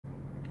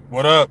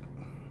What up?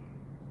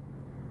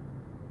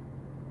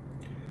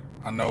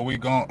 I know we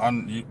gon'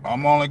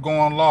 I'm only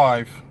going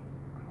live.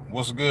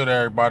 What's good,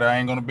 everybody? I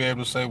ain't gonna be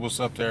able to say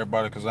what's up to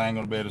everybody because I ain't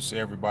gonna be able to see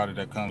everybody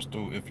that comes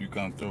through if you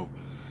come through.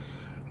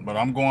 But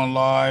I'm going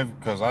live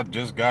because I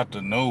just got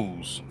the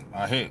news.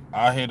 I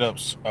hit up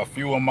a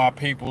few of my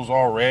peoples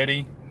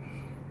already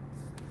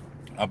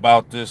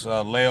about this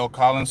Lael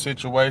Collins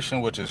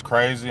situation, which is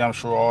crazy. I'm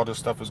sure all this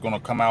stuff is gonna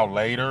come out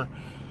later.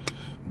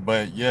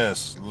 But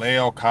yes,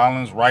 Lael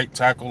Collins, right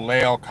tackle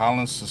Lael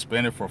Collins,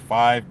 suspended for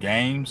 5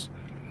 games.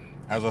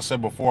 As I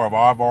said before,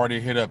 I've already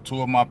hit up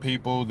two of my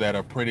people that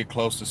are pretty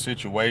close to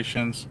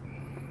situations.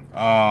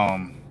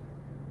 Um,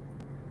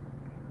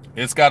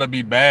 it's got to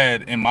be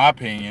bad, in my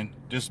opinion.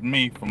 Just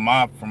me, from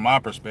my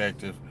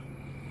perspective.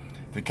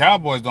 The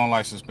Cowboys don't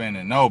like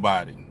suspending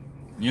nobody.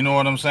 You know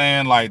what I'm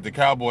saying? Like the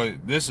Cowboys,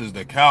 this is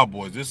the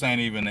Cowboys. This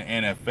ain't even the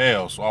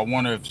NFL. So I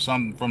wonder if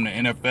something from the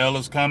NFL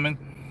is coming,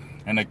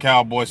 and the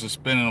Cowboys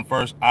suspending them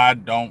first. I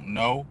don't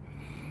know.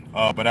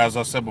 But as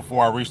I said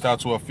before, I reached out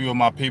to a few of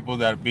my people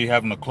that be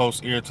having a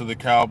close ear to the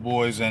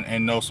Cowboys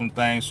and know some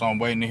things. So I'm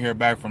waiting to hear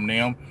back from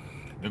them.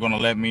 They're going to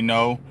let me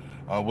know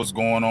what's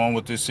going on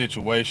with this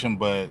situation.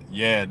 But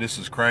yeah, this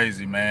is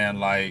crazy, man.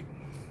 Like,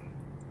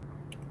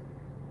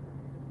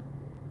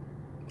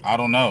 I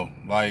don't know.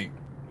 Like,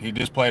 he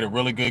just played a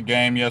really good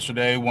game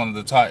yesterday. One of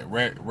the top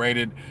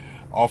rated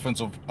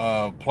offensive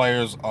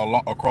players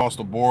across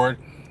the board.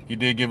 He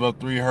did give up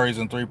 3 hurries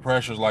and 3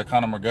 pressures like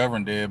Conor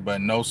McGovern did,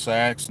 but no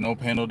sacks, no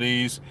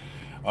penalties.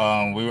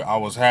 I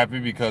was happy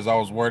because I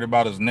was worried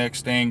about his neck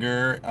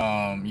stinger,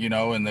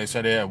 and they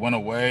said it went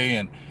away,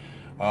 and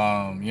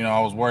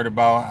I was worried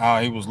about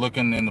how he was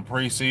looking in the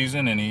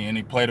preseason, and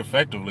he played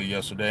effectively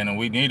yesterday, and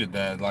we needed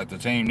that, like the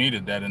team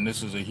needed that, and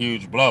this is a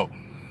huge blow.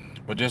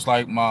 But just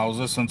like I was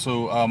listening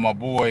to my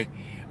boy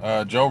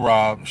Joe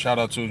Rob, shout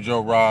out to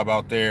Joe Rob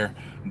out there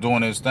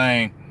doing his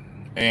thing,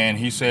 and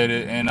he said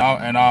it, and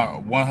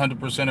I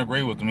 100%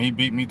 agree with him. He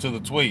beat me to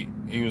the tweet.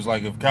 He was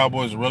like, if the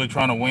Cowboys are really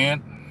trying to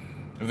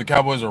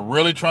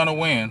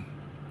win,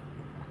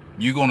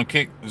 you going to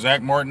kick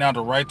Zach Martin out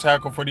to right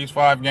tackle for these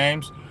 5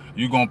 games.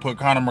 You going to put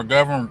Conor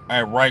McGovern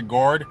at right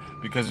guard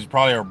because he's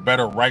probably a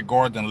better right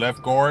guard than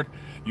left guard.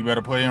 You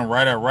better put him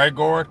right at right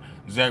guard.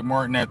 Zach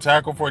Martin at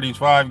tackle for these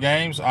 5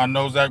 games. I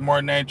know Zach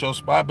Martin ain't your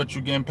spot, but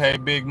you getting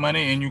paid big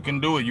money and you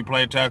can do it. You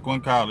played tackle in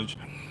college.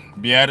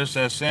 Beatis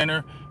at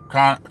center.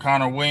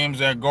 Connor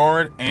Williams at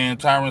guard, and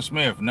Tyron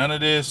Smith. None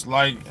of this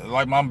like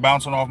I'm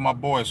bouncing off my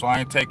boy, so I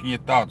ain't taking your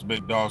thoughts,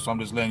 big dog. So I'm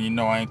just letting you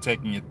know I ain't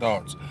taking your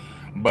thoughts.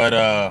 But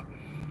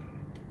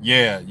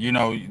yeah,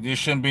 this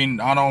shouldn't be.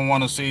 I don't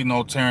want to see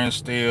no Terrence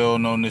Steele,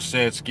 no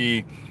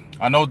Nisetsky.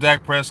 I know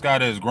Dak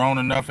Prescott has grown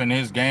enough in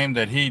his game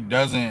that he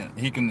doesn't.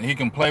 He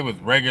can play with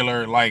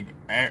regular, like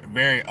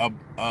very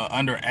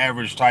under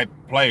average type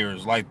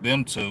players like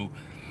them two.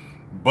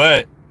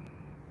 But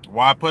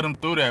why put him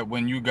through that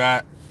when you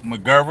got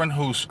McGovern,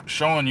 who's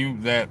showing you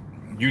that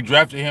you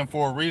drafted him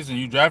for a reason?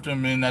 You drafted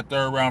him in that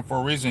third round for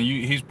a reason.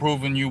 He's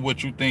proven you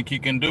what you think he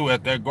can do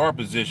at that guard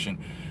position.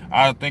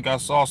 I think I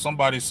saw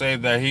somebody say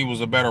that he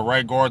was a better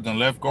right guard than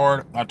left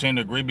guard. I tend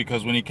to agree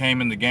because when he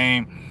came in the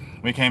game,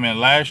 when he came in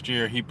last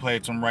year, he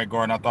played some right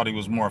guard, and I thought he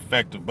was more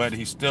effective. But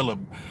he's still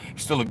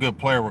a good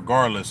player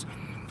regardless.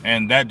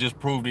 And that just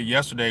proved it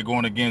yesterday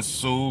going against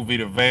Sue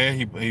Vita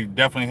Vea. He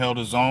definitely held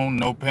his own,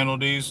 no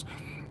penalties,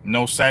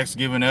 no sacks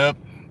given up.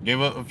 Gave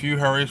up a few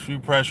hurries, few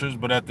pressures,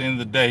 but at the end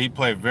of the day, he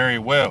played very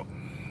well.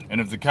 And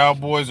if the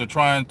Cowboys are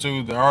trying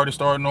to, they're already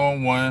starting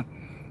on one.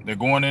 They're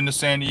going into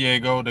San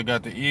Diego. They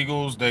got the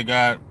Eagles. They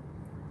got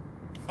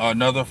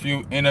another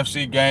few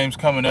NFC games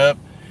coming up.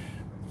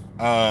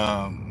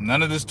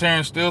 None of this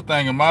Terrence Steele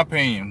thing, in my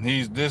opinion.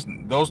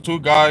 Those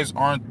two guys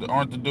aren't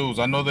the dudes.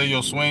 I know they're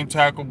your swing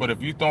tackle, but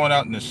if you throwing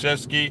out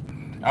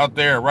Nashevsky out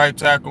there at right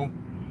tackle,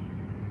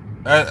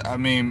 I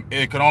mean,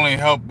 it could only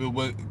help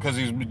because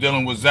he's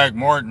dealing with Zach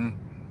Martin.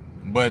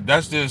 But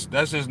that's just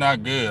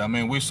not good. I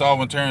mean, we saw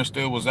when Terrence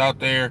Steele was out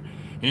there,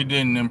 he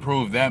didn't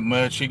improve that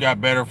much. He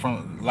got better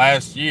from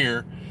last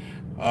year.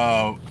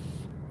 Uh,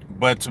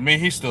 but to me,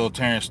 he's still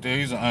Terrence Steele.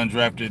 He's an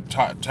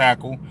undrafted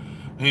tackle.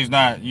 He's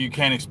not. You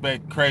can't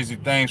expect crazy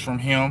things from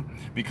him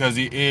because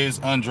he is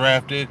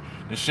undrafted.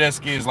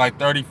 Nashevsky is like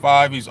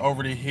 35. He's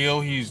over the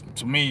hill.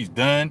 To me, he's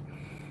done.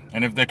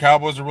 And if the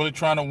Cowboys are really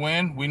trying to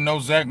win, we know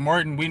Zach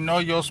Martin. We know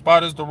your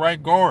spot is the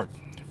right guard.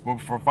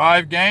 But for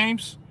 5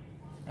 games,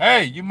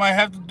 hey, you might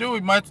have to do it.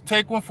 You might have to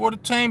take one for the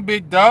team,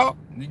 big dog.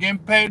 You're getting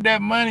paid that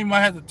money. You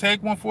might have to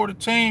take one for the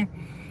team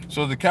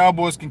so the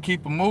Cowboys can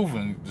keep it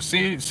moving. The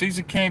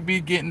season can't be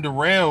getting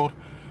derailed,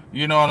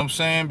 you know what I'm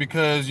saying,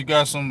 because you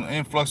got some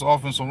influx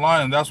offensive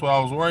line, and that's what I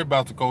was worried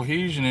about, the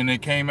cohesion, and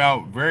it came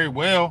out very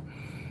well.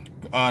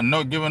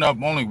 No giving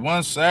up only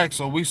 1 sack,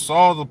 so we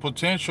saw the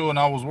potential, and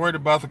I was worried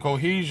about the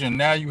cohesion.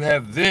 Now you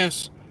have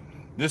this.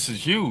 This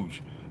is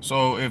huge.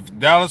 So if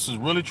Dallas is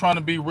really trying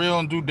to be real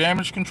and do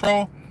damage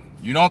control,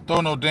 you don't throw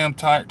no damn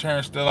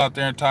Terrence Steele out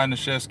there and Ty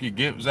Nashevsky.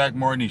 Get Zach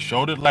Martin. He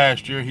showed it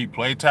last year. He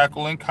played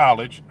tackle in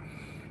college.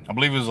 I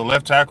believe he was a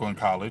left tackle in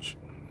college.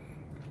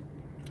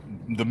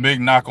 The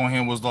big knock on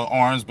him was the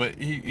arms, but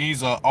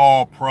he's a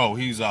all pro.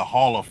 He's a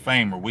Hall of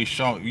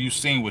Famer. You've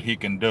seen what he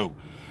can do.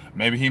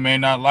 Maybe he may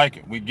not like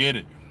it. We get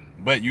it.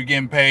 But you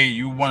getting paid,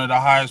 you one of the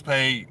highest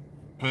paid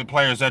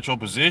players at your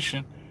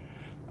position.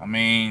 I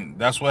mean,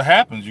 that's what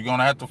happens. You're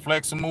gonna have to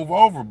flex and move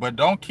over. But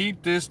don't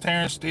keep this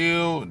Terrence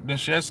Steele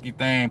Nashesky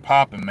thing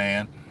popping,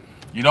 man.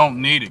 You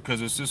don't need it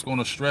because it's just going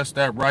to stress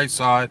that right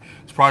side.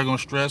 It's probably going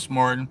to stress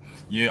Martin.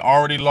 You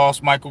already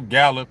lost Michael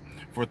Gallup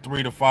for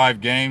 3 to 5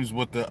 games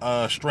with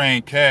the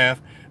strained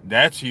calf.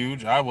 That's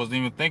huge. I wasn't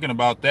even thinking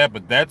about that,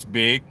 but that's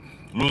big.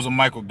 Losing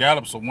Michael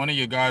Gallup, so one of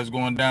your guys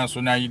going down. So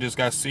now you just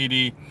got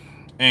CD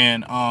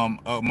and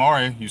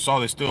Amari. You saw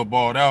they still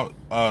balled out.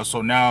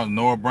 So now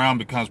Noah Brown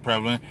becomes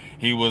prevalent.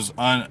 He was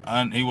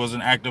he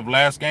wasn't active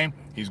last game.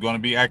 He's going to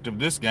be active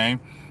this game.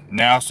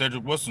 Now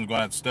Cedric Wilson's going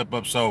to have to step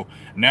up. So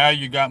now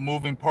you got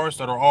moving parts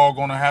that are all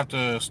going to have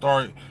to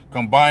start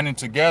combining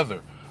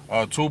together.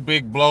 2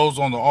 big blows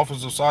on the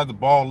offensive side of the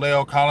ball.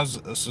 Lael Collins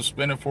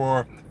suspended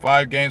for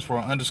 5 games for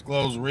an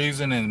undisclosed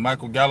reason, and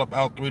Michael Gallup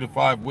out 3 to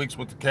 5 weeks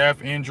with the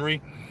calf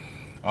injury.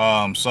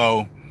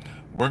 So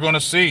we're going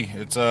to see.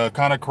 It's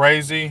kind of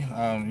crazy.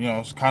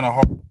 It's kind of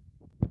hard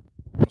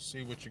to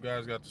see what you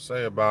guys got to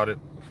say about it.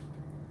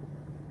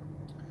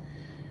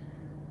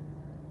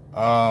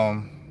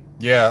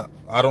 Yeah,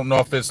 I don't know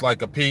if it's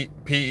like a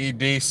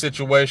PED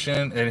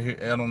situation,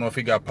 and I don't know if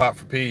he got popped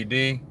for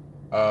PED.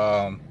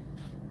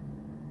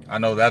 I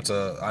know that's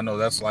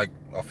like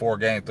a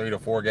 3 to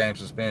 4 game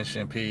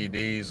suspension.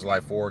 PEDs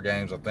like 4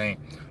 games, I think.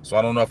 So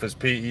I don't know if it's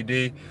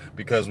PED,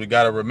 because we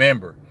got to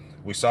remember,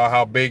 we saw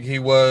how big he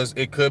was.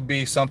 It could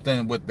be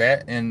something with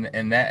that in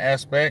that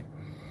aspect,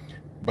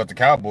 but the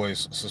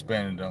Cowboys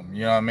suspended him.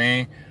 You know what I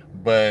mean?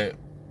 But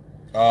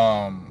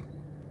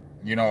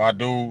I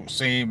do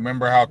see.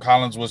 Remember how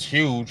Collins was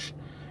huge?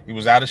 He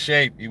was out of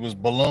shape. He was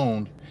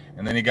ballooned,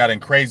 and then he got in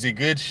crazy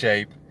good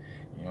shape.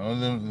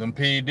 Them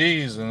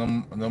PEDs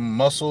and them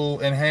muscle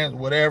enhanced,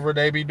 whatever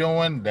they be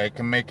doing, they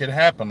can make it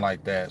happen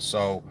like that.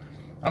 So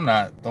I'm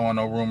not throwing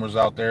no rumors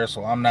out there.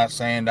 So I'm not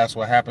saying that's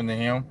what happened to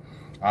him.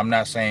 I'm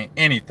not saying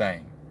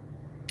anything.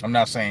 I'm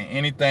not saying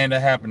anything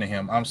that happened to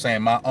him. I'm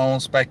saying my own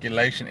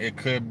speculation. It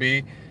could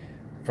be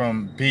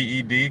from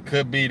PED,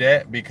 could be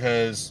that,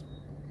 because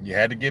you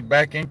had to get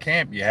back in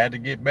camp. You had to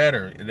get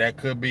better. That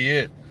could be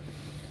it.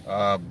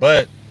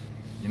 But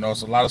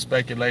it's a lot of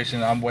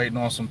speculation. I'm waiting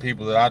on some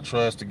people that I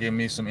trust to give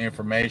me some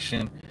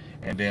information,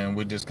 and then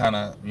we just kind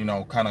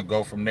of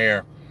go from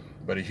there.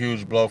 But a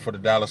huge blow for the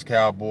Dallas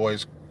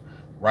Cowboys.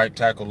 Right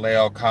tackle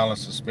Lael Collins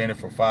suspended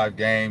for 5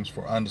 games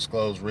for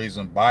undisclosed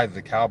reason by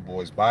the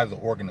Cowboys, by the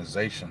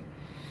organization.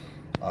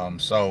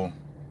 So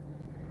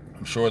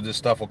I'm sure this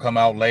stuff will come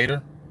out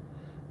later.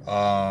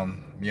 I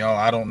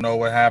don't know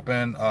what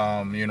happened.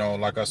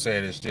 Like I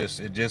said,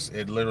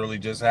 it literally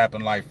just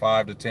happened like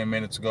 5 to 10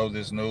 minutes ago,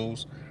 this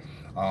news.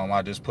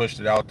 I just pushed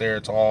it out there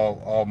to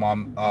all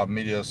my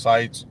media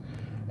sites.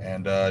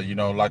 And,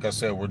 like I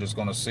said, we're just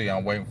going to see.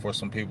 I'm waiting for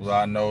some people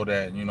that I know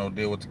that,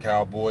 deal with the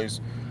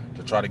Cowboys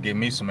to try to give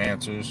me some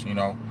answers,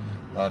 to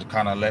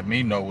kind of let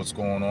me know what's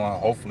going on.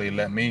 Hopefully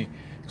let me,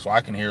 so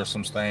I can hear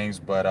some things.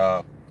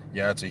 But,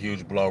 yeah, it's a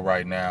huge blow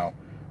right now,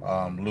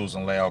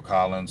 losing Lael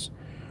Collins.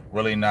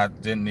 Really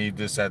didn't need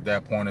this at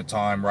that point in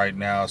time right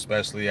now,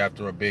 especially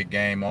after a big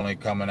game, only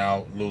coming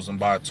out, losing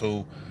by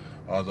 2.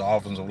 The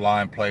offensive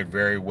line played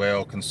very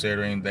well,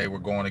 considering they were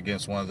going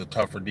against one of the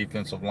tougher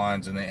defensive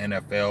lines in the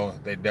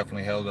NFL. They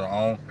definitely held their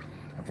own.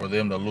 And for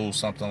them to lose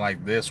something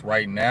like this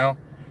right now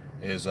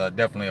is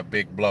definitely a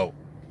big blow.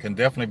 Can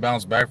definitely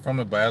bounce back from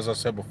it, but as I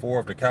said before,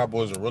 if the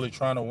Cowboys are really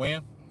trying to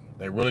win,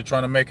 they're really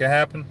trying to make it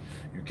happen,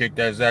 you kick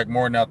that Zach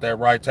Martin out that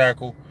right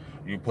tackle,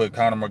 you put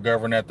Connor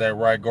McGovern at that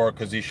right guard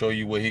because he show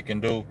you what he can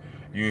do.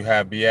 You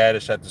have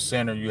Biadasz at the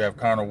center, you have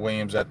Connor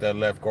Williams at that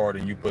left guard,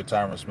 and you put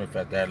Tyron Smith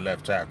at that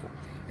left tackle.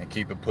 And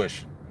keep it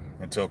pushing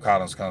until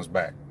Collins comes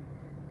back.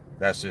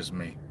 That's just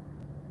me.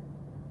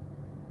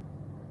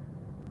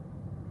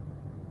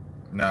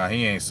 Nah,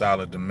 he ain't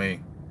solid to me.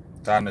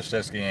 Ty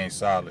Nashesky ain't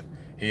solid.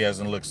 He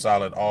hasn't looked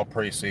solid all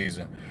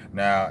preseason.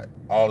 Now,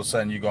 all of a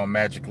sudden, you're going to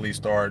magically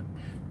start.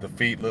 The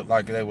feet looked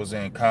like they was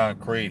in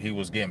concrete. He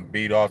was getting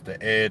beat off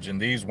the edge, and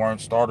these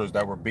weren't starters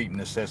that were beating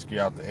Nashesky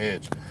out the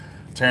edge.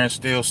 Terrence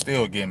Steele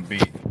still getting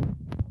beat.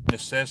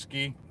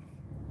 Nashesky,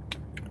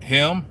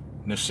 him,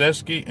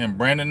 Nashesky, and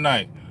Brandon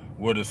Knight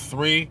were the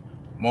 3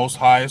 most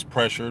highest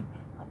pressured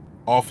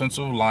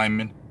offensive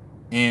linemen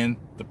in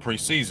the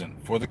preseason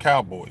for the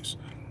Cowboys.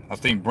 I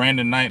think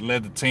Brandon Knight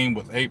led the team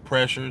with 8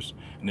 pressures.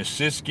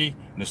 Nashesky,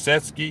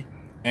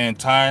 and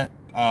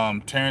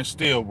Terrence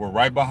Steele were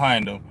right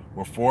behind him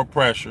with 4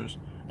 pressures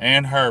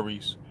and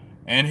hurries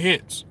and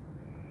hits.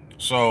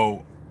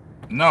 So,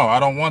 no, I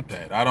don't want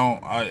that.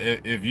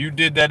 If you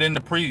did that in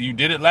the you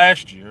did it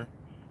last year.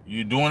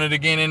 You're doing it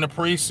again in the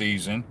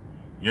preseason.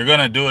 You're going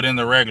to do it in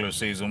the regular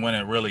season when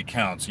it really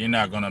counts. You're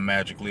not going to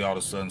magically all of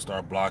a sudden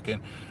start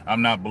blocking.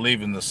 I'm not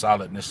believing the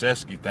solid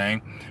Nashesky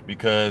thing,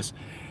 because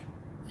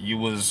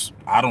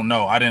I don't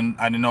know. I didn't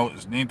know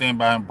anything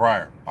about him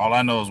prior. All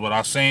I know is what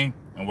I seen,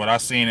 and what I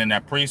seen in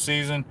that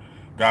preseason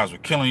Guys were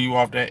killing you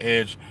off that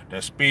edge,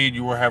 that speed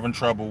you were having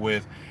trouble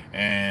with.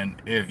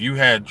 And if you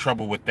had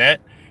trouble with that,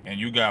 and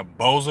you got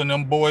Bosa and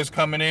them boys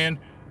coming in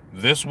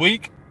this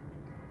week,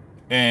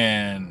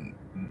 and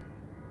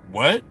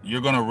what?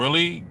 You're going to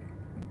really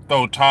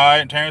throw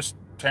Terrence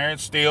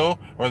Steele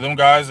or them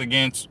guys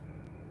against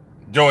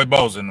Joey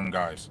Bosa and them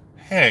guys?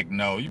 Heck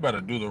no. You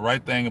better do the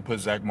right thing and put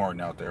Zach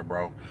Martin out there,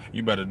 bro.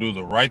 You better do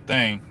the right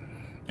thing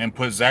and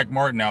put Zach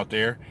Martin out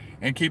there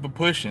and keep it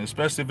pushing,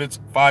 especially if it's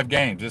 5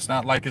 games. It's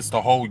not like it's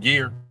the whole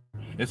year.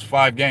 It's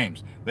 5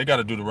 games. They got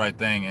to do the right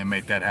thing and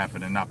make that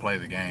happen and not play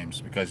the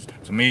games, because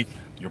to me,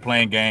 you're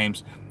playing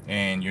games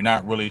and you're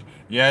not really,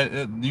 you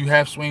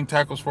have swing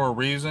tackles for a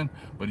reason,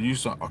 but you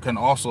can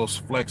also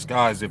flex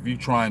guys if you're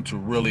trying to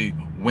really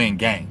win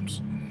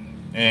games.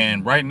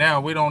 And right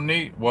now,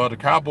 the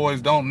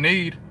Cowboys don't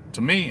need, to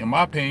me, in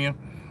my opinion,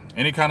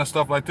 any kind of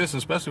stuff like this,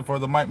 especially for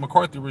the Mike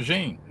McCarthy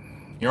regime.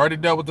 He already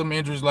dealt with them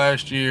injuries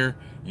last year.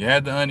 You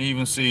had the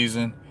uneven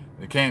season.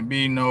 There can't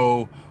be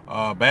no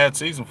bad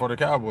season for the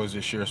Cowboys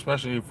this year,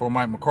 especially for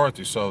Mike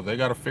McCarthy. So they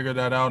got to figure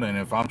that out. And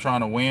if I'm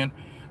trying to win,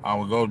 I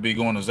would be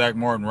going to Zach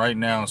Martin right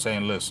now and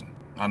saying, listen,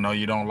 I know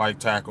you don't like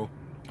tackle.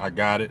 I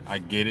got it. I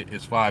get it.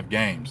 It's 5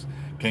 games.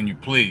 Can you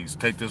please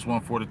take this one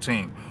for the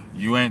team?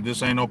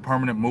 This ain't no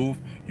permanent move.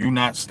 You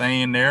not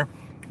staying there.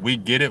 We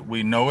get it.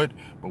 We know it.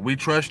 But we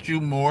trust you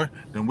more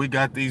than we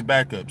got these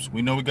backups.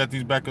 We know we got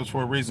these backups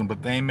for a reason,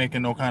 but they ain't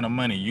making no kind of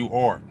money. You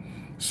are.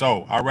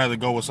 So I'd rather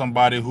go with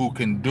somebody who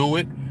can do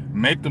it,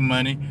 make the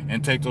money,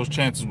 and take those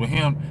chances with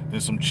him than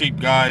some cheap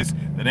guys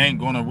that ain't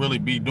going to really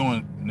be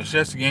doing.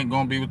 Nashesky ain't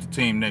going to be with the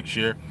team next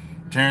year.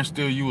 Terrence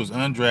Steele, you was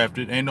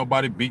undrafted. Ain't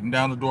nobody beating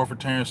down the door for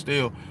Terrence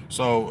Steele.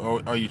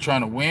 So are you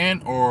trying to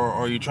win, or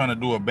are you trying to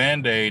do a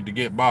Band-Aid to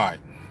get by?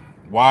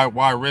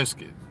 Why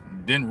risk it?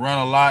 Didn't run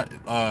a lot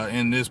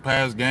in this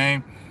past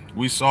game.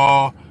 We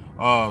saw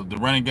the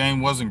running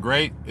game wasn't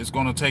great. It's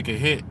going to take a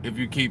hit if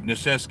you keep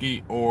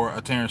Nashesky or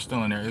a Terrence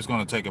Steele in there. It's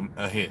going to take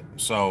a hit.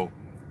 So,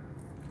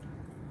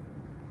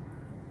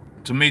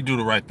 to me, do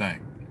the right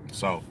thing.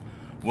 So,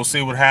 we'll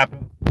see what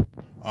happens.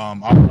 I'll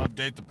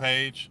update the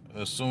page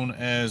as soon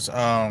as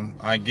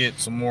I get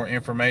some more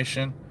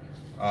information.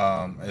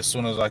 As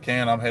soon as I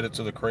can. I'm headed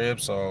to the crib,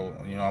 so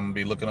I'm gonna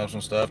be looking up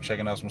some stuff,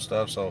 checking out some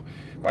stuff. So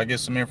if I get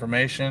some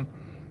information,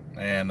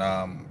 and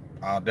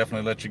I'll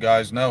definitely let you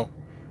guys know,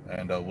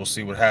 and we'll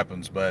see what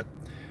happens. But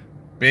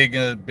big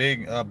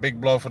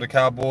blow for the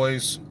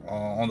Cowboys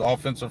on the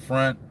offensive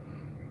front.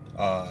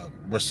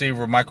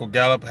 Receiver Michael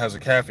Gallup has a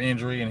calf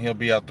injury, and he'll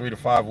be out 3 to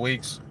 5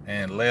 weeks.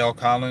 And Lael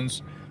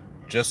Collins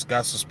just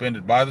got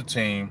suspended by the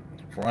team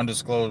for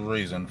undisclosed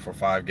reason for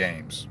 5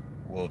 games.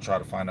 We'll try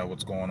to find out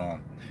what's going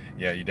on.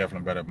 Yeah, you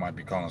definitely might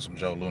be calling some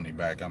Joe Looney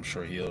back. I'm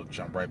sure he'll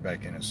jump right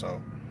back in it.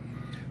 So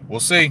we'll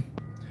see.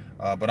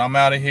 But I'm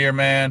out of here,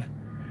 man.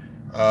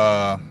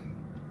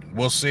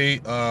 We'll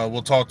see.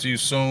 We'll talk to you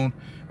soon.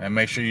 And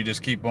make sure you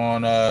just keep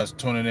on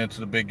tuning into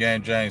the Big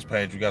Game James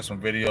page. We got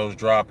some videos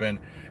dropping.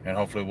 And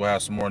hopefully we'll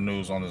have some more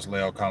news on this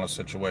Lael Collins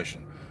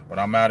situation. But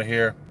I'm out of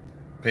here.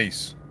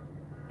 Peace.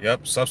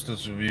 Yep,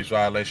 substance abuse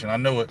violation. I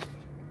knew it.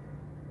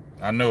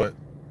 It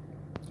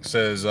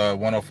says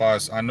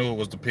 105. I knew it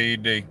was the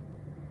PED.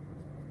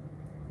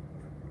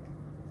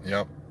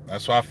 Yep,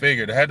 that's what I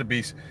figured. It had to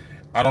be.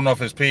 I don't know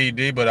if it's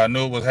PED, but I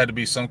knew it had to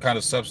be some kind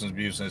of substance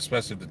abuse, and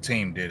especially if the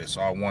team did it.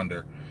 So I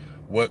wonder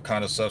what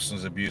kind of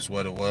substance abuse,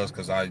 what it was,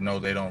 because I know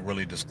they don't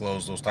really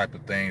disclose those type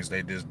of things.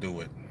 They just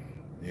do it.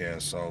 Yeah,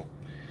 so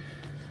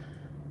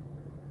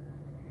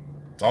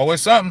it's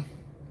always something,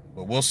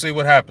 but we'll see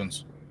what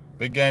happens.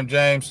 Big Game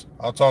James,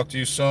 I'll talk to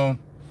you soon.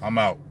 I'm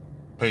out.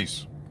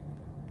 Peace.